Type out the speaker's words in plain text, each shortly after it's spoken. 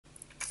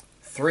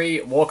3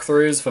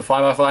 walkthroughs for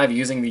 5x5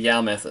 using the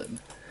Yau method.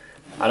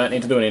 I don't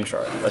need to do an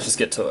intro, let's just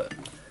get to it.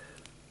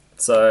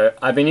 So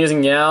I've been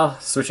using Yau,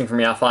 switching from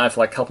Yau 5 for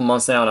like a couple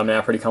months now, and I'm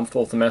now pretty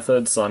comfortable with the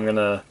method, so I'm going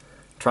to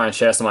try and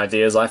share some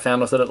ideas I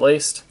found with it at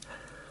least.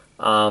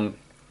 So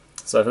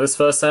for this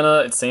first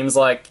center, it seems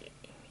like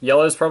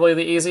yellow is probably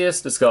the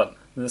easiest. It's got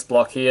this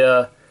block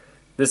here,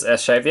 this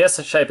S shape. The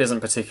S shape isn't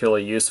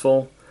particularly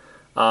useful.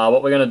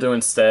 What we're going to do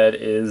instead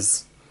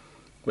is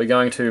we're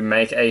going to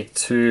make a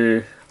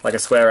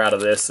square out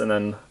of this and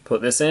then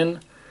put this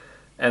in.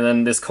 And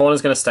then this corner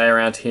is going to stay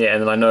around here, and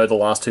then I know the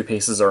last two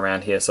pieces are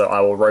around here, so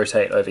I will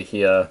rotate over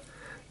here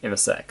in a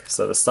sec.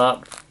 So the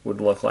start would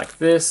look like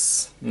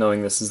this.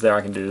 Knowing this is there,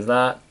 I can do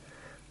that.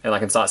 And I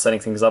can start setting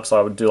things up, so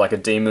I would do like a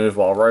D move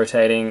while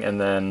rotating, and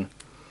then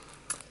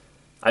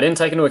I didn't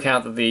take into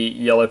account that the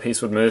yellow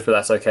piece would move, but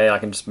that's okay. I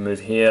can just move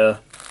here,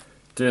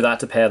 do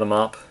that to pair them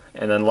up,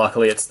 and then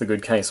luckily it's the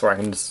good case where I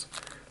can just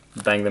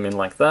bang them in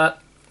like that.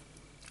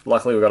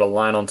 Luckily we've got a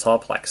line on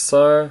top like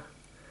so.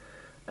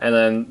 And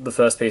then the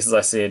first pieces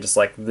I see are just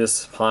like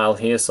this pile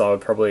here, so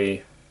I'd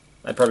probably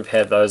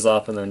pair those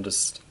up, and then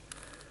just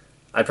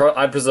I'd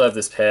preserve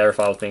this pair if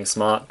I was being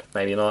smart.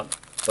 Maybe not,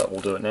 but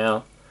we'll do it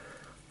now.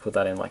 Put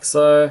that in like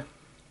so.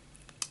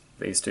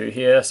 These two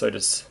here, so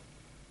just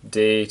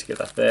D to get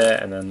that there,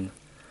 and then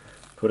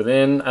put it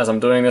in. As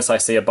I'm doing this, I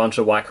see a bunch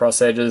of white cross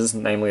edges,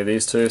 namely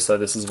these two, so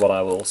this is what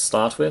I will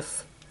start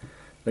with,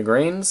 the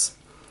greens.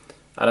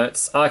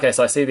 Okay,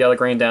 so I see the other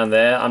green down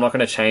there. I'm not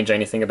going to change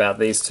anything about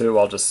these two,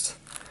 I'll just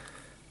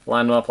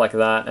line them up like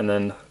that, and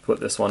then put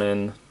this one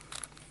in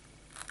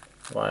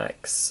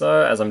like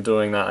so. As I'm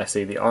doing that, I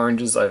see the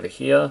oranges over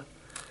here.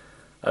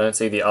 I don't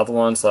see the other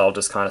one, so I'll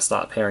just kind of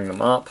start pairing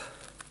them up.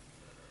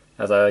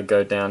 As I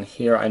go down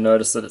here, I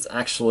notice that it's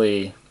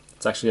actually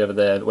over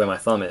there where my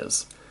thumb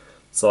is.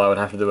 So I would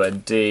have to do a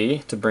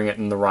D to bring it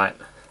in the right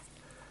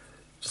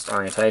just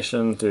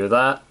orientation, do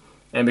that.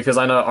 And because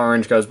I know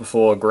orange goes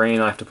before green,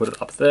 I have to put it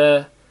up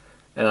there.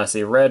 And I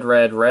see red,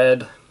 red,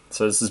 red.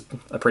 So this is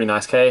a pretty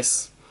nice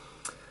case.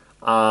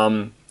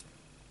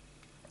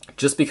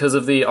 Just because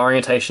of the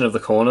orientation of the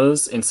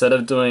corners, instead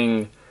of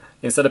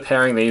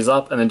pairing these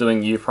up and then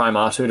doing U prime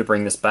R2 to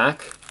bring this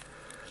back,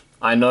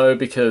 I know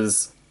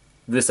because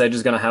this edge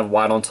is going to have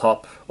white on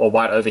top, or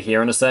white over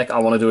here in a sec, I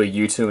want to do a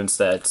U2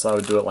 instead. So I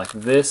would do it like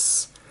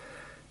this,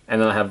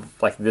 and then I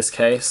have like this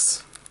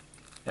case,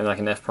 and I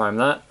can F prime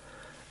that.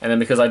 And then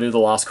because I do the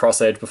last cross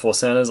edge before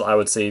centers, I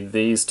would see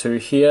these two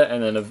here,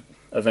 and then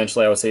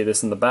eventually I would see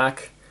this in the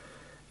back.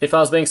 If I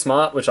was being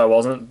smart, which I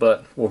wasn't,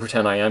 but we'll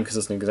pretend I am because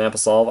it's an example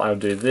solve, I would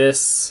do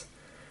this,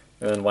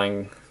 and then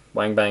wang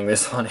bang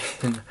this one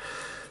in,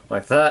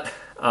 like that.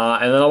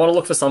 And then I want to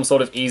look for some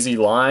sort of easy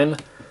line.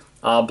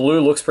 Blue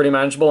looks pretty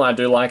manageable, and I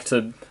do like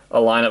to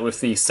align it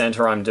with the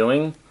center I'm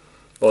doing,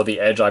 or the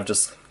edge I've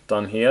just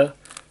done here.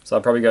 So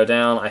I'll probably go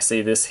down, I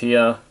see this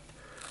here,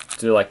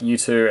 do like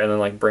U2, and then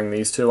like bring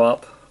these two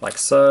up, like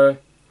so.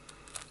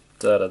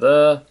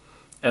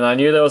 And I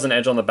knew there was an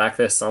edge on the back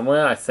there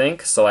somewhere, I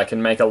think, so I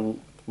can make a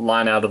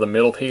line out of the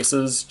middle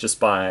pieces just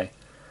by,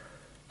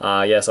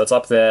 yeah, so it's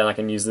up there, and I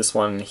can use this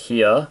one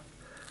here,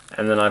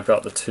 and then I've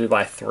got the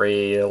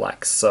 2x3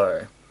 like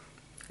so.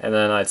 And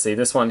then I'd see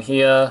this one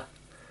here,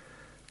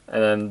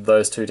 and then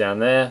those two down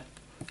there.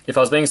 If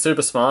I was being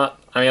super smart,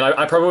 I mean,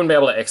 I probably wouldn't be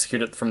able to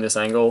execute it from this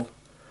angle.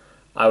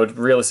 I would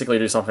realistically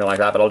do something like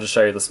that, but I'll just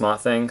show you the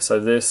smart thing. So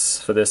this,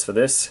 for this, for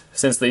this.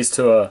 Since these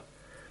two are,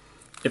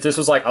 if this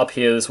was like up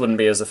here, this wouldn't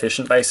be as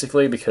efficient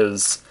basically,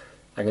 because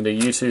I can do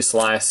U2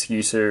 slice,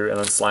 U2, and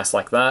then slice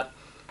like that.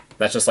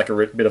 That's just like a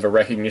bit of a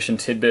recognition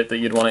tidbit that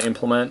you'd want to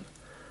implement.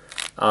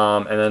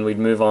 And then we'd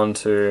move on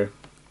to,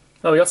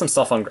 oh, we got some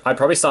stuff on, I'd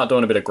probably start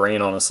doing a bit of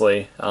green,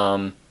 honestly.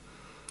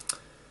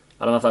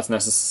 I don't know if that's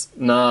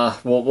necessary. Nah,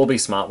 we'll be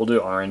smart, we'll do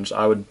orange.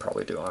 I would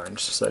probably do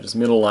orange. So just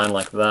middle line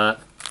like that.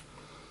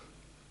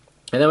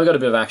 And then we've got a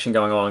bit of action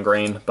going on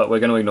green, but we're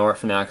going to ignore it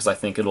for now because I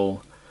think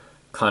it'll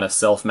kind of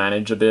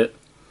self-manage a bit.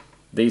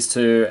 These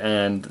two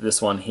and this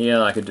one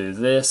here, I could do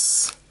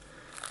this,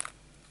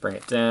 bring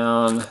it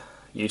down,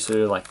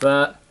 U2 like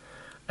that.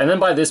 And then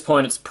by this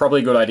point, it's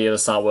probably a good idea to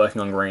start working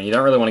on green. You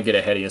don't really want to get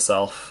ahead of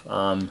yourself.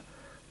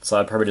 So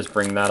I'd probably just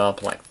bring that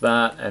up like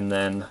that, and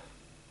then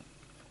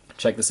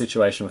check the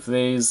situation with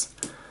these.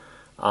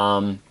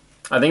 I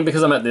think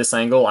because I'm at this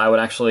angle, I would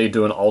actually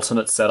do an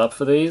alternate setup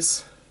for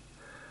these.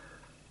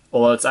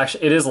 Although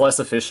it is less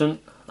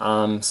efficient,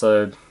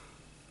 so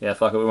yeah,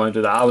 fuck it, we won't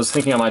do that. I was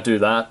thinking I might do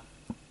that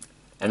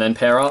and then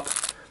pair up,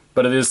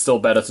 but it is still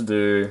better to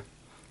do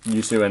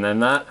U2 and then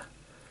that,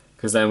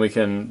 because then we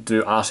can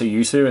do R2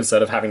 U2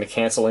 instead of having to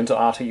cancel into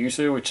R2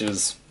 U2, which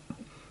is,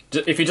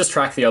 if you just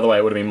track the other way,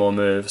 it would have been more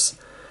moves.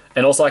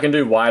 And also I can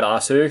do wide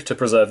R2 to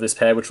preserve this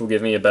pair, which will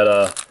give me a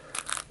better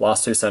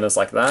last two centers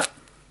like that.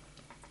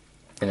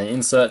 And then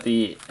insert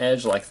the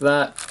edge like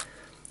that,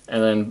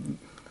 and then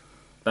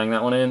bang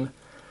that one in.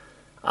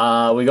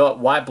 We got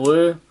white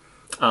blue.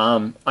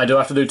 I do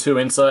have to do two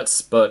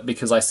inserts, but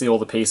because I see all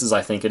the pieces,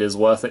 I think it is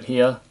worth it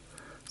here.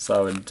 So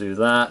I would do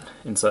that,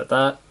 insert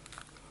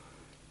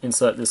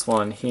this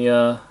one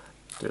here,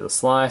 do the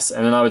slice,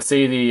 and then I would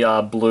see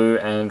the blue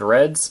and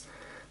reds.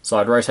 So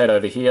I'd rotate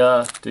over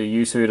here, do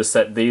U2 to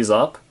set these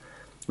up,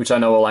 which I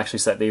know will actually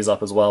set these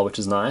up as well, which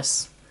is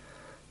nice.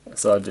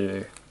 So I'd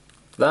do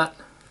that,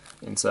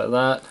 insert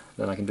that,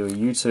 then I can do a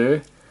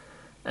U2,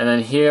 and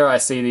then here I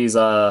see these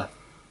yellow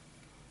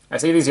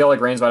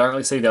greens, but I don't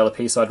really see the other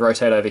piece, so I'd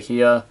rotate over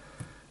here,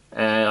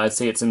 and I'd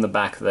see it's in the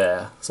back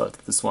there. So it's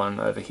this one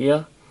over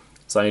here.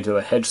 So I need to do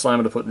a hedge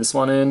slammer to put this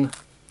one in.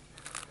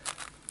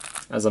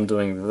 As I'm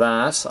doing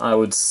that, I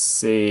wouldn't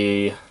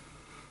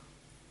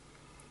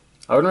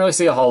really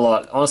see a whole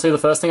lot. Honestly, the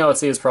first thing I would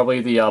see is probably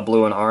the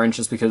blue and orange,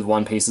 just because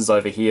one piece is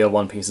over here,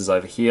 one piece is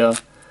over here.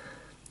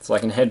 So I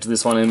can hedge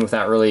this one in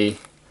without really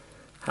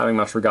having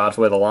much regard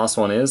for where the last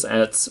one is, and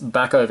it's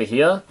back over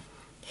here.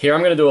 Here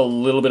I'm going to do a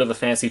little bit of a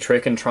fancy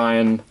trick and try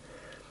and,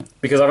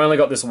 because I've only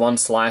got this one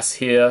slice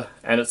here,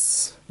 and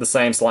it's the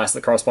same slice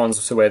that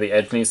corresponds to where the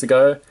edge needs to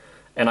go,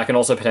 and I can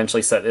also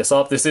potentially set this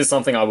up. This is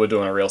something I would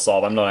do in a real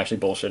solve. I'm not actually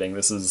bullshitting.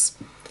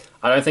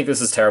 I don't think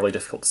this is terribly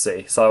difficult to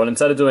see. So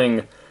instead of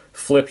doing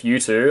flip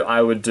U2,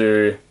 I would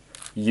do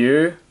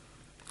U,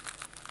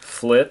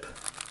 flip,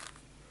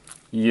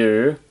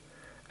 U,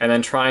 and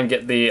then try and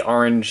get the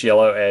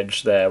orange-yellow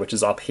edge there, which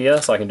is up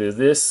here. So I can do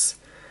this,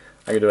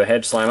 I can do a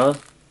hedge slammer,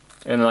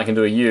 and then I can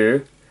do a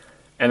U,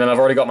 and then I've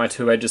already got my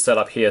two edges set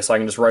up here, so I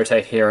can just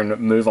rotate here and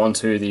move on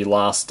to the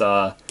last,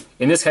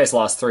 in this case,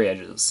 last three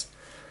edges.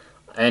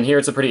 And here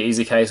it's a pretty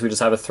easy case. We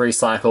just have a 3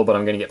 cycle, but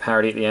I'm going to get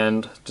parity at the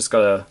end. Just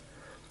got to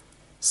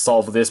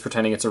solve this,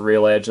 pretending it's a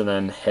real edge, and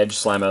then hedge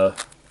slammer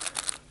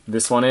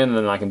this one in, and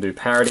then I can do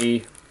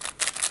parity.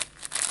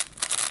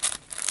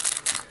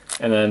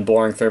 And then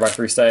boring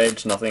 3x3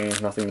 stage, nothing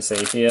to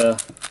see here.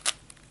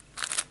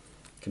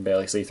 Can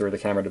barely see through the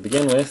camera to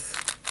begin with.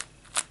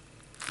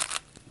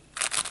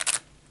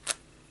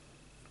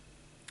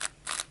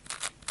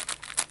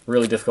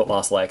 Really difficult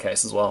last layer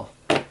case as well.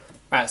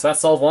 Alright, so that's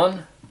solve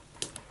 1.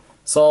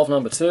 Solve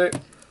number 2.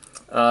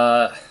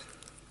 I'd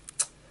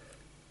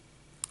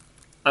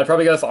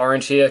probably go for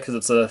orange here because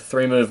it's a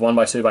 3-move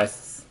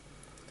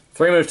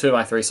 3-move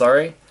 2x3,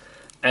 sorry.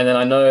 And then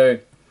I know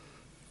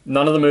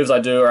none of the moves I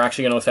do are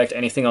actually going to affect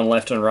anything on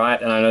left and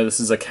right, and I know this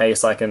is a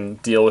case I can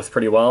deal with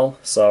pretty well.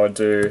 So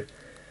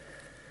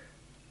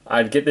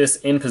I'd get this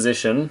in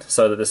position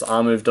so that this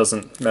R move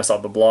doesn't mess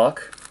up the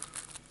block,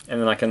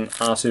 and then I can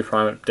R2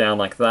 prime it down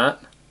like that.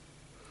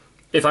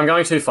 If I'm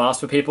going too fast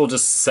for people,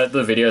 just set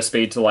the video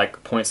speed to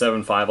like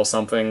 0.75 or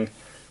something,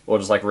 or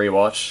just like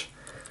rewatch.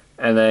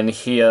 And then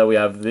here we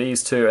have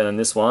these two and then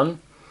this one.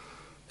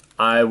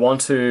 I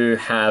want to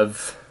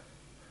have,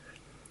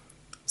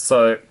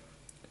 so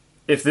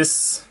if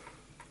this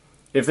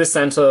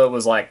center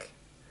was like,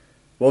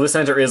 well, this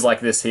center is like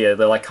this here,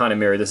 they're like kind of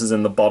mirrored. This is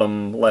in the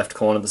bottom left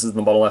corner, this is in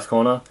the bottom left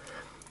corner.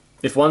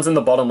 If one's in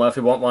the bottom left,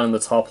 we want one in the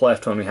top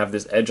left when we have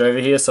this edge over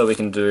here, so we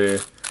can do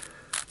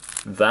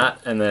that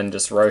and then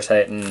just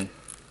rotate and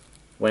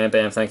wham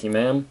bam thank you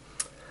ma'am.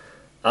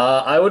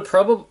 I would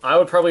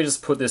probably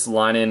just put this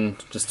line in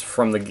just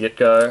from the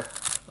get-go,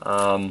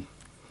 and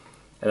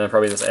then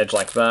probably this edge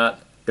like that.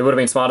 It would have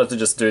been smarter to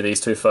just do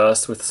these two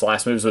first with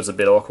slice moves, which is a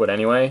bit awkward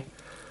anyway.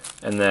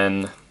 And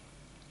then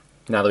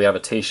now that we have a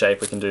T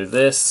shape, we can do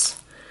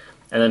this.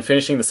 And then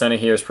finishing the center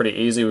here is pretty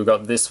easy. We've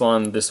got this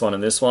one,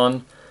 and this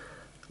one.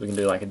 We can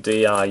do like a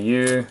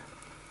DRU.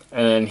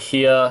 And then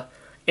here,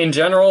 in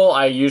general,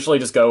 I usually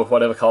just go with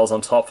whatever color's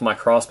on top for my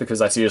cross because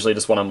that's usually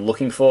just what I'm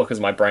looking for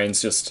because my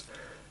brain's just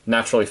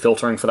naturally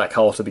filtering for that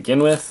color to begin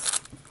with.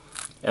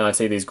 And I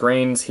see these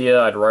greens here,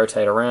 I'd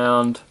rotate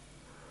around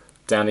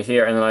down to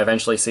here, and then I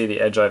eventually see the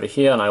edge over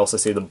here, and I also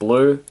see the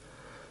blue.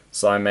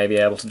 So I may be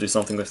able to do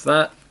something with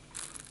that.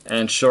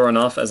 And sure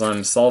enough, as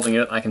I'm solving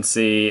it, I can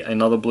see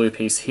another blue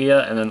piece here,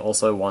 and then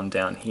also one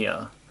down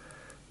here.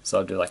 So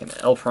I'll do like an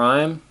L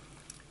prime,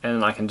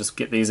 and I can just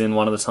get these in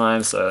one at a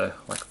time, so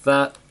like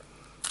that.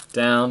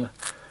 Down,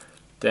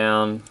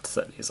 down,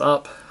 set these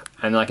up,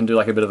 and then I can do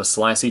like a bit of a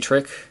slicey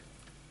trick.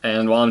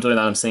 And while I'm doing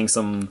that, I'm seeing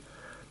some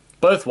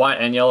both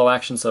white and yellow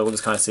action, so we'll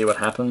just kind of see what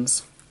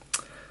happens.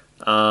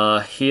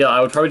 Here, I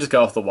would probably just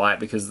go off the white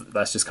because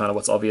that's just kind of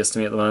what's obvious to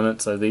me at the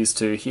moment. So these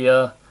two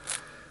here,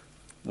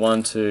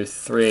 1, 2,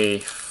 3,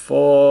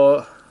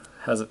 4,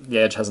 the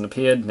edge hasn't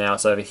appeared, now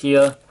it's over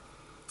here.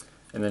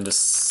 And then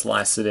just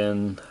slice it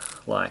in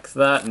like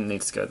that, and it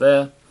needs to go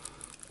there.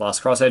 Last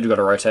cross edge, we've got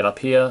to rotate up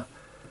here.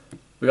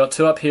 We got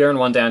 2 up here and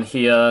 1 down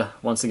here.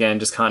 Once again,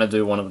 just kind of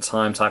do one at a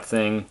time type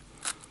thing.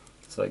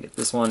 So get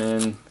this one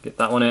in, get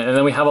that one in, and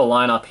then we have a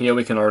line up here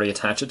we can already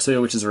attach it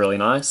to, which is really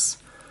nice.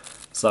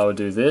 So I would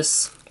do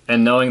this,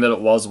 and knowing that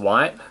it was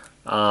white,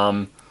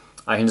 I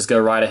can just go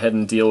right ahead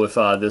and deal with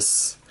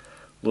this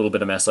little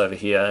bit of mess over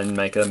here and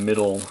make a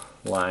middle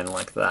line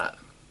like that.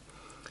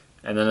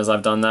 And then as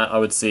I've done that, I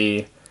would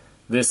see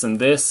this, and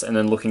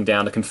then looking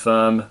down to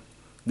confirm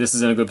this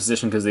is in a good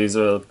position because these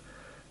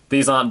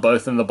aren't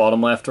both in the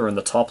bottom left or in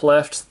the top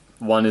left.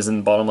 One is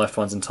in bottom left,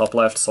 one's in top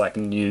left, so I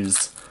can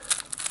use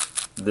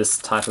this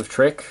type of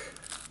trick.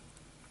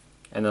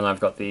 And then I've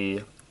got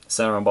the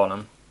center and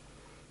bottom.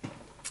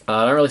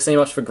 I don't really see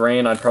much for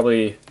green. I'd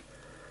probably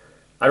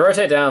I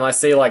rotate down and I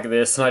see like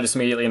this and I just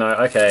immediately know,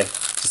 okay,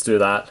 just do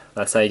that.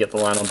 That's how you get the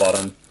line on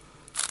bottom.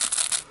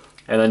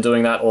 And then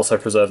doing that also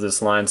preserves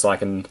this line, so I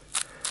can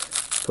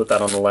put that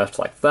on the left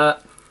like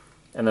that.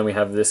 And then we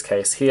have this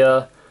case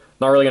here.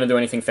 Not really going to do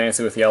anything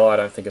fancy with yellow. I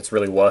don't think it's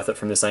really worth it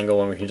from this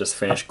angle, and we can just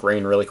finish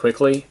green really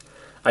quickly.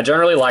 I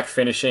generally like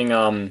finishing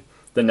the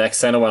next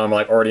center when I'm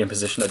like already in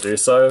position to do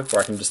so,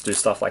 where I can just do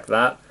stuff like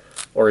that,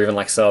 or even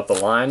like set up the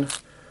line.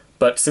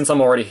 But since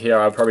I'm already here,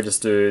 I'll probably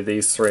just do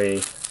these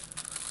three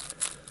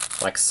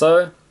like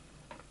so.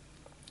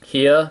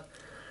 Here,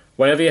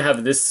 whenever you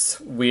have this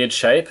weird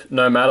shape,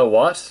 no matter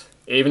what,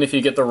 even if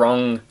you get the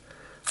wrong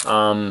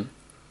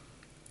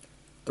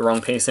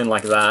piece in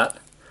like that,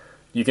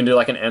 you can do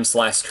like an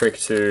M-slice trick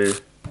to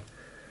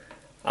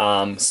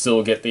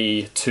still get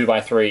the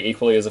 2x3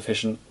 equally as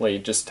efficiently,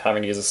 just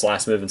having to use a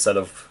slice move instead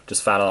of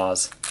just fat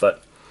R's.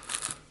 But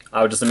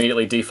I would just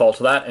immediately default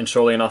to that, and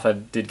surely enough I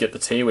did get the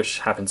T, which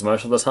happens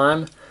most of the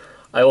time.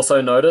 I also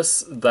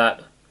notice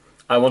that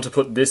I want to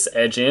put this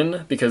edge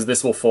in because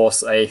this will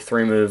force a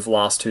 3-move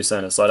last 2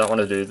 centers. So I don't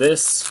want to do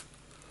this.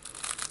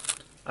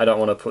 I don't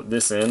want to put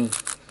this in.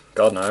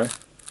 God no.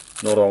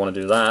 Nor do I want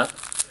to do that.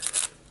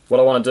 What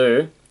I want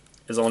to do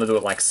is I want to do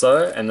it like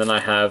so, and then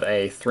I have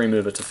a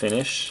 3-mover to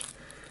finish.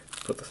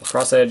 Put the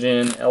cross edge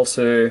in,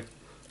 L2,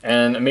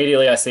 and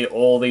immediately I see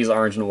all these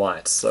orange and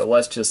whites. So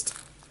let's just,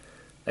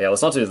 yeah,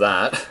 let's not do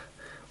that.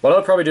 What I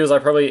would probably do is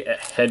I'd probably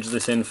hedge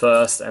this in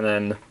first, and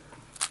then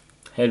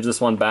hedge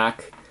this one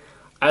back.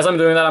 As I'm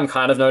doing that, I'm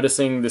kind of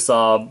noticing this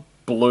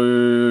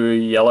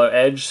blue-yellow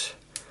edge.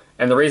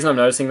 And the reason I'm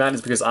noticing that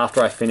is because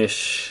after I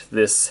finish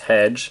this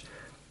hedge,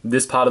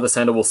 this part of the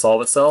center will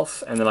solve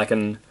itself, and then I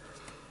can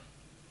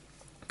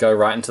go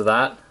right into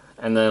that,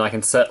 and then I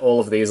can set all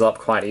of these up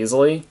quite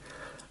easily.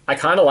 I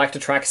kind of like to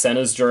track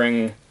centers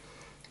during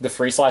the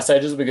free slice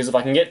edges, because if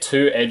I can get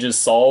 2 edges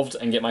solved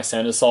and get my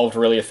centers solved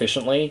really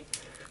efficiently,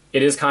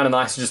 it is kind of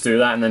nice to just do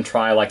that and then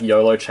try like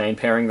YOLO chain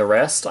pairing the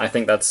rest. I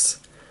think that's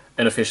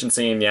an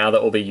efficiency in Yau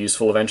that will be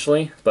useful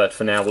eventually, but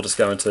for now we'll just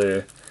go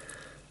into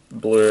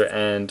blue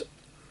and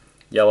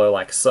yellow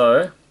like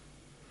so.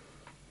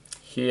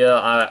 Here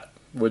I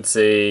would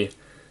see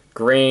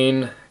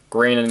green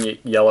and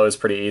yellow is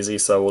pretty easy,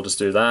 so we'll just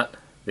do that.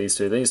 These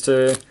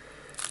two,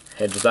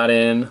 hedge that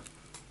in.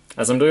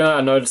 As I'm doing that,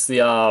 I notice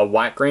the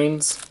white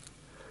greens,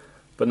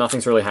 but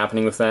nothing's really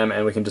happening with them,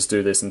 and we can just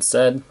do this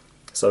instead.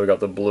 So we've got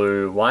the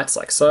blue whites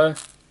like so.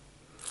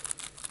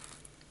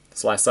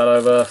 Slice that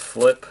over,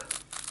 flip,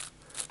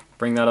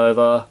 bring that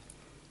over,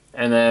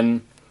 and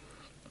then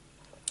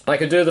I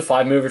could do the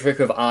 5-mover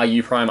trick of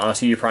RU prime,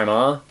 R2U prime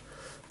R,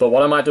 but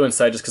what I might do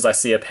instead, just because I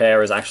see a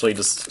pair, is actually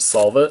just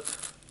solve it.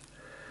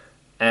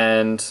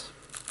 And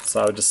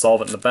so I would just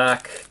solve it in the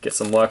back, get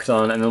some work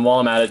done, and then while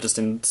I'm at it, just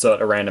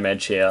insert a random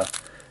edge here,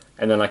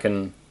 and then I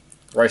can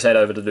rotate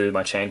over to do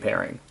my chain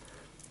pairing.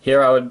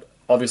 Here I would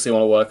obviously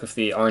want to work with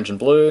the orange and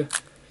blue.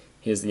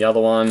 Here's the other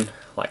one,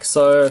 like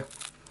so.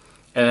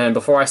 And then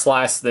before I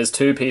slice, there's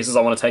 2 pieces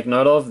I want to take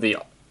note of, the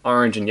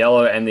orange and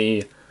yellow and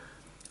the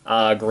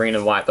green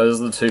and white. Those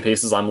are the 2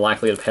 pieces I'm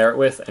likely to pair it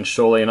with, and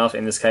surely enough,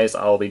 in this case,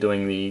 I'll be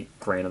doing the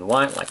green and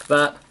white like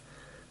that.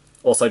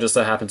 Also just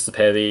so happens to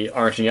pair the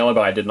orange and yellow,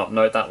 but I did not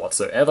note that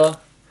whatsoever.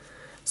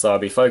 So I'll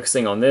be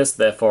focusing on this,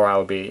 therefore I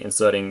will be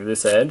inserting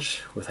this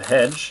edge with a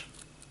hedge.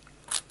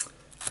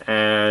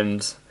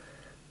 And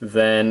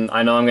then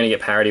I know I'm going to get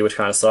parity, which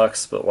kind of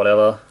sucks, but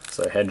whatever.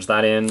 So hedge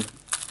that in.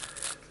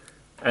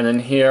 And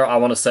then here I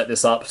want to set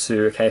this up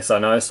to a case I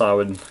know, so I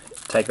would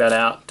take that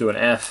out, do an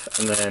F,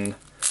 and then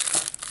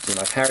do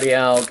my parity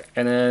alg,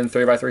 and then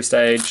 3x3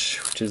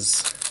 stage, which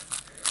is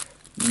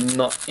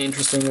not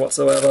interesting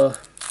whatsoever.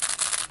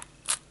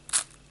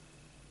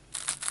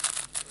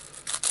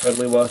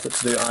 Totally worth it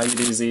to do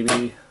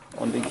RUDZB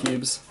on big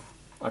cubes,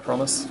 I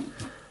promise.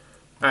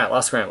 Alright,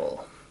 last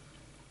scramble.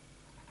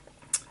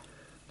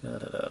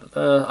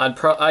 Yeah,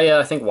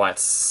 I think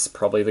white's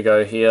probably the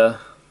go here.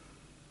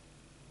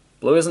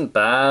 Blue isn't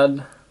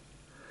bad.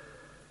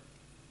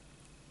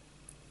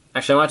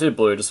 Actually, I might do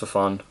blue just for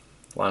fun.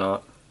 Why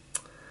not?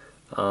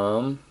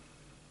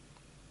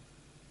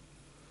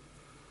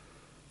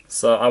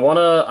 So I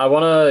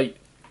wanna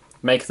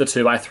make the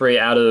 2x3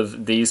 out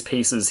of these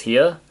pieces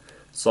here.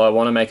 So I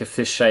want to make a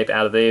fish shape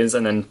out of these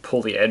and then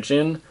pull the edge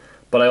in,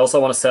 but I also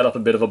want to set up a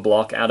bit of a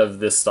block out of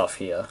this stuff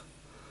here.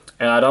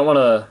 And I don't want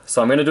to,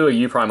 so I'm going to do a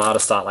U prime R to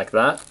start like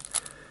that,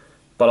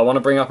 but I want to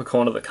bring up a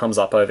corner that comes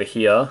up over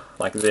here,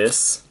 like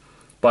this,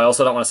 but I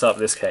also don't want to set up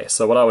this case.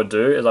 So what I would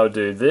do is I would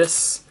do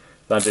this,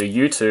 then I'd do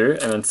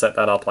U2, and then set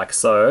that up like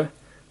so,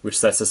 which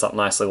sets this up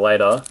nicely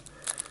later.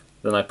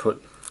 Then I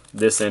put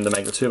this in to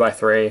make the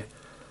 2x3,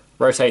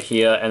 rotate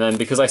here, and then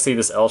because I see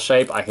this L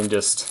shape, I can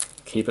just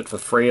keep it for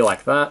free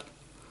like that.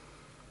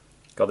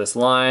 Got this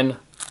line.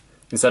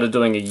 Instead of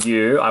doing a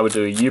U, I would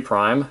do a U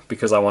prime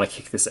because I want to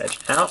kick this edge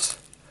out.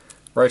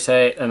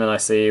 Rotate, and then I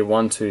see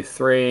 1, 2,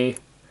 3.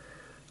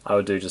 I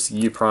would do just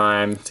U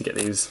prime to get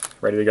these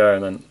ready to go,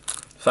 and then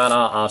fat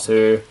R,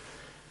 R2.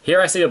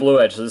 Here I see a blue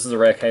edge, so this is a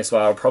rare case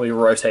where I would probably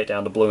rotate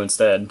down to blue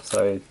instead.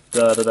 So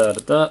da da da da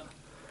da.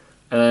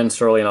 And then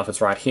surely enough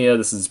it's right here.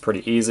 This is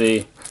pretty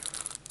easy.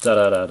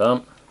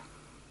 Da-da-da-dum.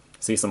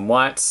 See some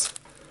whites.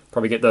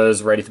 Probably get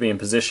those ready to be in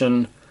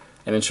position.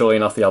 And then surely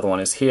enough the other one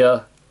is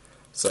here.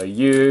 So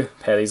U,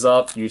 pair these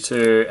up,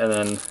 U2, and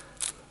then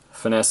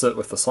finesse it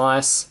with the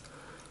slice.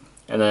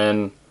 And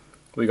then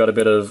we got a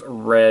bit of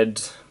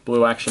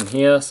red-blue action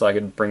here, so I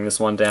could bring this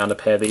one down to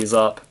pair these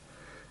up.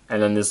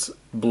 And then this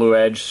blue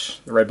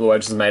edge, the red-blue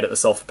edge has made it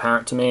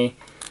self-apparent to me.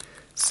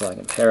 So I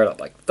can pair it up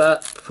like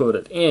that, put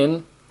it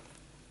in,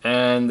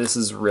 and this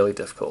is really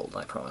difficult,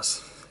 I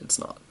promise. It's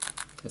not.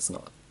 It's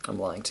not. I'm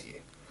lying to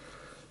you.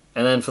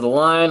 And then for the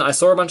line, I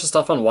saw a bunch of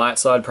stuff on white,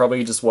 so I'd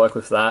probably just work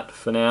with that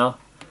for now.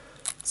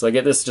 So I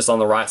get this just on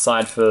the right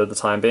side for the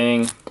time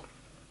being,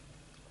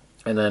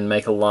 and then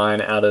make a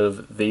line out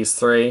of these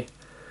three,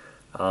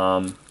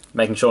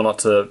 making sure not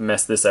to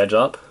mess this edge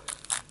up.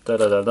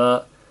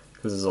 Da-da-da-da.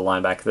 Because there's a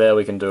line back there,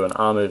 we can do an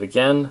R move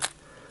again.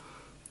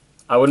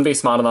 I wouldn't be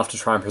smart enough to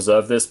try and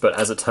preserve this, but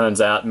as it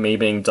turns out, me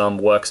being dumb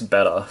works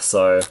better.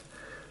 So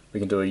we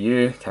can do a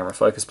U, camera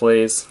focus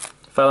please,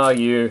 fat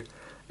U,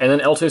 and then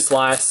L2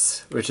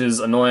 slice, which is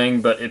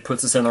annoying, but it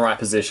puts us in the right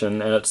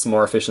position, and it's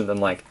more efficient than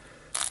like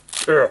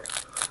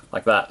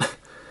that.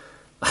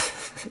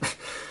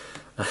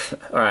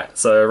 Alright,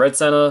 so red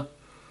center,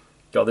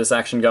 got this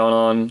action going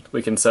on.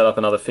 We can set up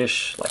another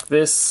fish like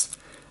this,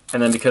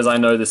 and then because I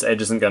know this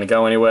edge isn't going to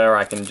go anywhere,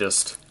 I can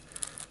just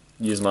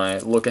use my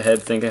look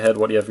ahead, think ahead,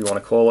 whatever you want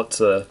to call it,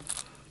 to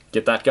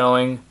get that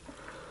going.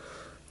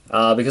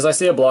 Because I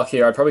see a block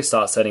here, I'd probably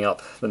start setting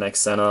up the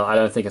next center. I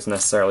don't think it's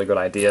necessarily a good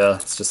idea,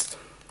 it's just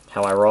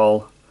how I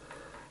roll.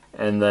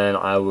 And then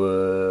I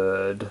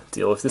would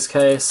deal with this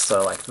case,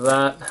 so like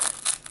that.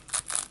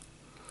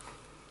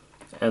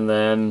 And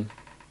then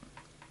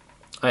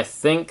I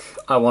think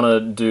I want to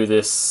do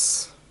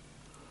this.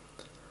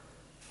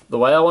 The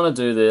way I want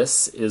to do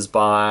this is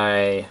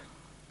by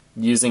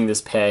using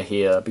this pair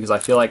here, because I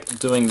feel like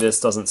doing this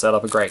doesn't set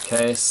up a great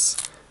case.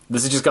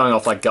 This is just going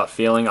off like gut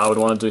feeling. I would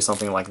want to do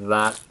something like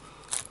that.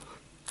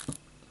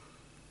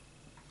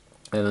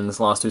 And then this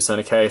last two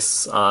center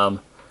case,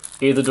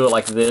 either do it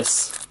like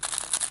this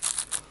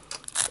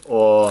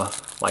or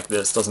like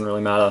this, doesn't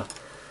really matter.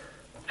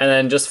 And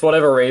then just for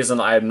whatever reason,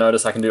 I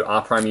notice I can do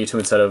R prime U2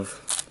 instead of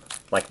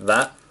like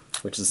that,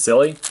 which is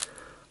silly.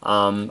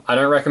 I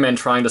don't recommend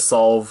trying to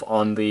solve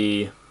on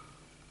the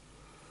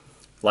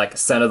like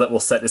center that will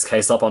set this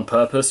case up on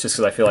purpose, just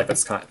because I feel like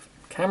that's kind of...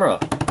 Camera!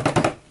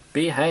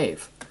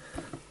 Behave!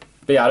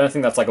 But yeah, I don't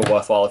think that's like a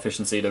worthwhile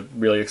efficiency to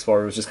really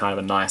explore. It was just kind of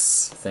a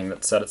nice thing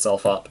that set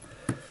itself up.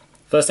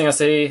 First thing I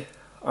see,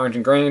 orange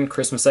and green,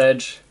 Christmas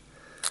edge.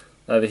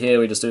 Over here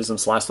we just do some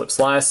slice, flip,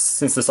 slice.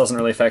 Since this doesn't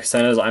really affect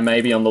centers, I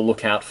may be on the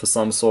lookout for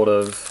some sort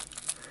of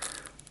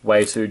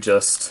way to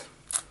just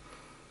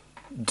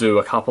do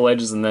a couple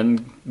edges and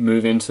then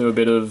move into a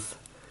bit of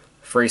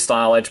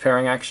freestyle edge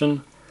pairing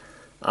action.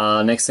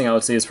 Next thing I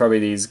would see is probably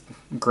these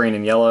green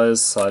and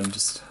yellows, so I'd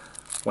just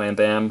wham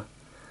bam.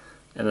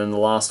 And then the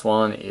last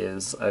one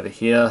is over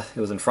here. It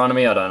was in front of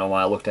me, I don't know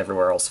why I looked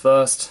everywhere else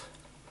first.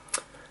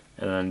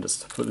 And then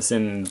just put this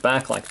in the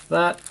back like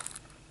that.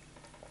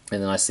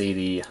 And then I see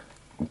the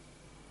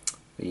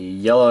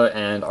yellow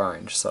and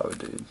orange, so I would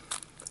do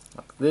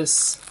like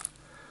this.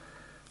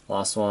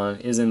 Last one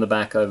is in the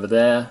back over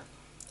there,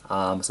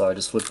 so I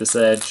just flip this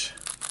edge.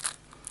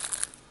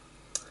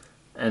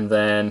 And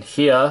then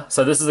here,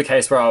 so this is a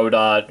case where I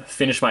would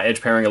finish my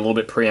edge pairing a little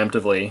bit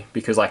preemptively,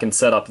 because I can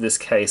set up this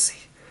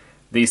case,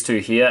 these two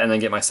here, and then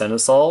get my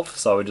centers solved.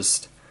 So I would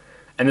just,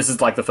 and this is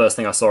like the first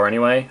thing I saw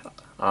anyway.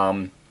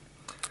 I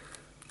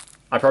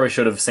probably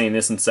should have seen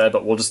this instead,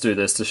 but we'll just do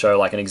this to show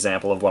like an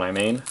example of what I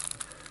mean.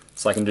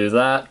 So I can do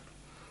that,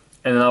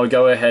 and then I would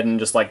go ahead and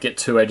just like get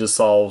two edges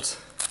solved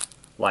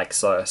like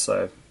so.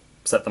 So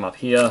set them up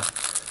here,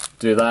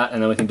 do that,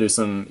 and then we can do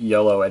some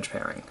yellow edge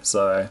pairing.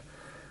 So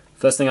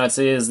first thing I'd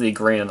see is the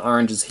green and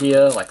orange is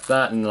here, like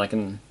that, and then I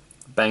can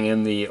bang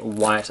in the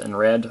white and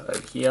red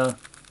over here.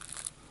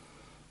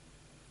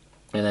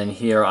 And then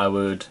here I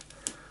would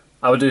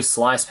do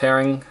slice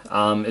pairing.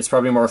 It's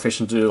probably more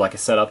efficient to do like a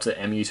setup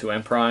to MU to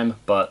M prime,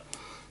 but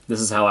this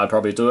is how I'd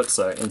probably do it.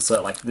 So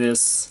insert like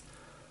this,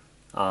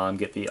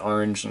 get the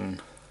orange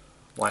and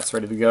whites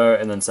ready to go,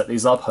 and then set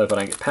these up. Hope I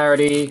don't get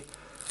parity.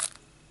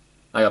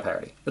 I got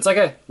parity. It's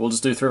okay. We'll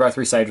just do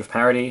 3x3 stage with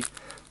parity.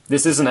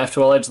 This is an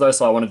F12 edge though,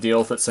 so I want to deal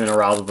with it sooner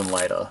rather than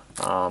later.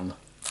 And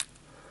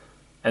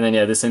then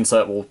yeah, this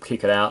insert will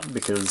kick it out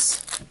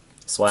because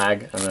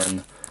swag, and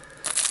then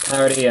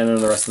parity, and then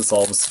the rest of the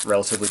solve is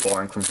relatively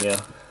boring from here.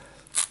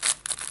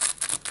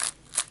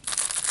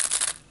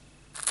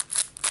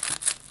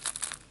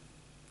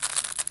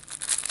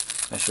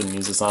 I shouldn't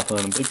use this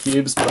upload in big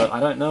cubes, but I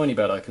don't know any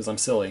better because I'm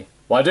silly.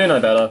 Well, I do know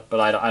better, but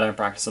I don't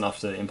practice enough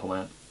to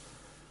implement.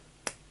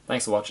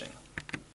 Thanks for watching.